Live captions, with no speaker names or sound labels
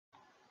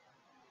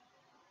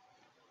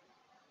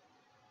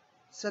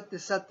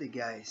Sate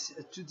guys,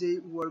 today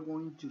we're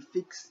going to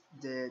fix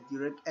the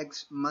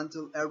DirectX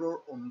Mantle Error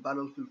on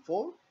Battlefield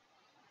 4.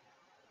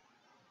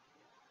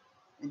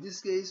 In this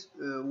case,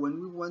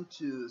 when we want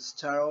to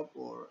start up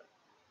or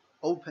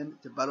open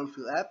the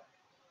Battlefield app,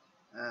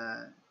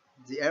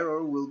 the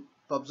error will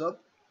pops up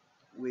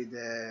with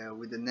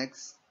the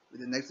next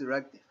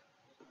directive.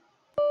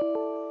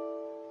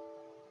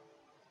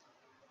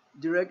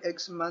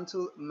 DirectX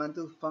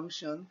mantle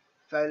function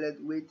failed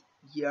with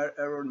GR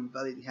error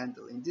invalid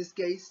handle. In this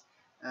case,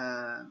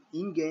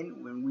 in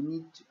game when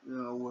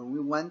we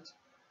want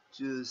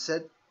to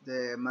set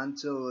the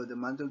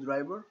mantle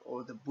driver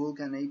or the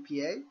Vulkan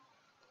API,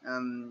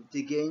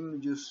 the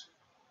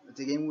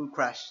game will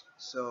crash.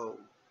 So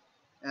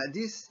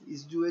this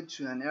is due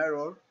to an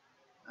error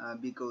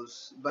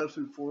because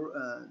Battlefield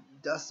 4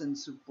 doesn't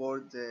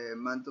support the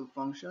mantle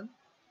function,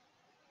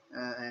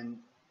 and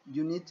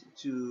you need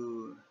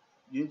to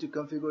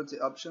configure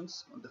the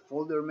options on the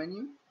folder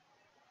menu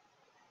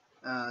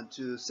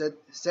to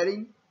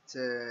setting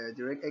the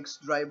DirectX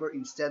driver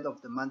instead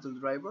of the mantle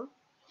driver.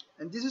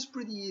 And this is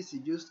pretty easy.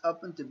 Just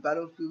open the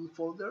Battlefield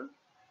folder,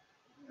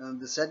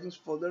 the settings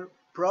folder,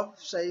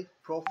 profsave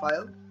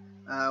profile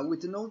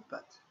with the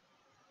notepad.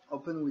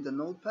 Open with the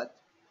notepad,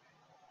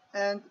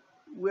 and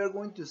we are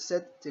going to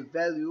set the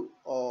value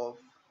of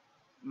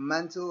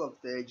mantle of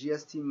the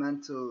GST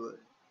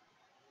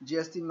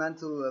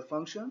mantle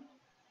function.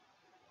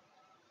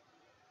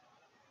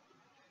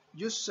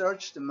 Just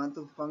search the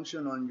mantle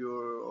function on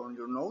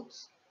your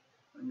notes,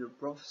 on your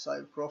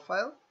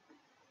profile,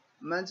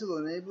 mantle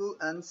enable,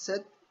 and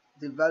set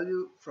the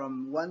value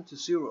from 1 to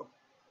 0.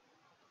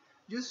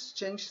 Just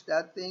change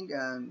that thing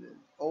and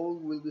all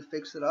will be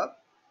fixed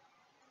up.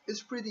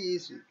 It's pretty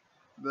easy,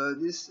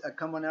 but this is a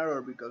common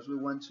error because we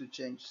want to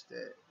change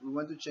the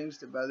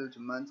value to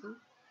mantle.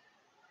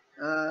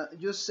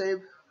 Just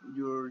save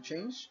your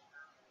change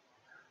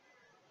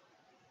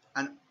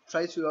and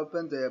try to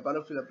open the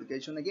Battlefield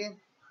application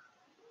again.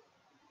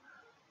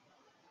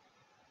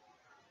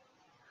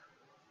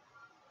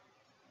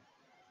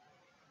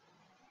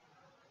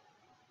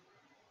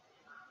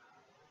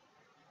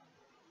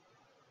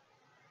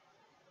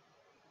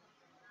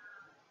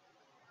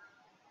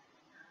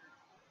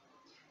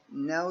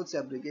 Now the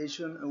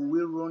application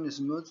will run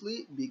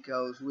smoothly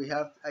because we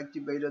have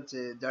activated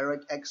the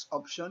DirectX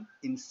option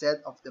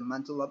instead of the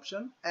mantle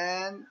option,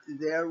 and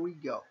there we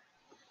go.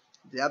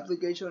 The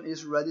application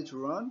is ready to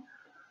run.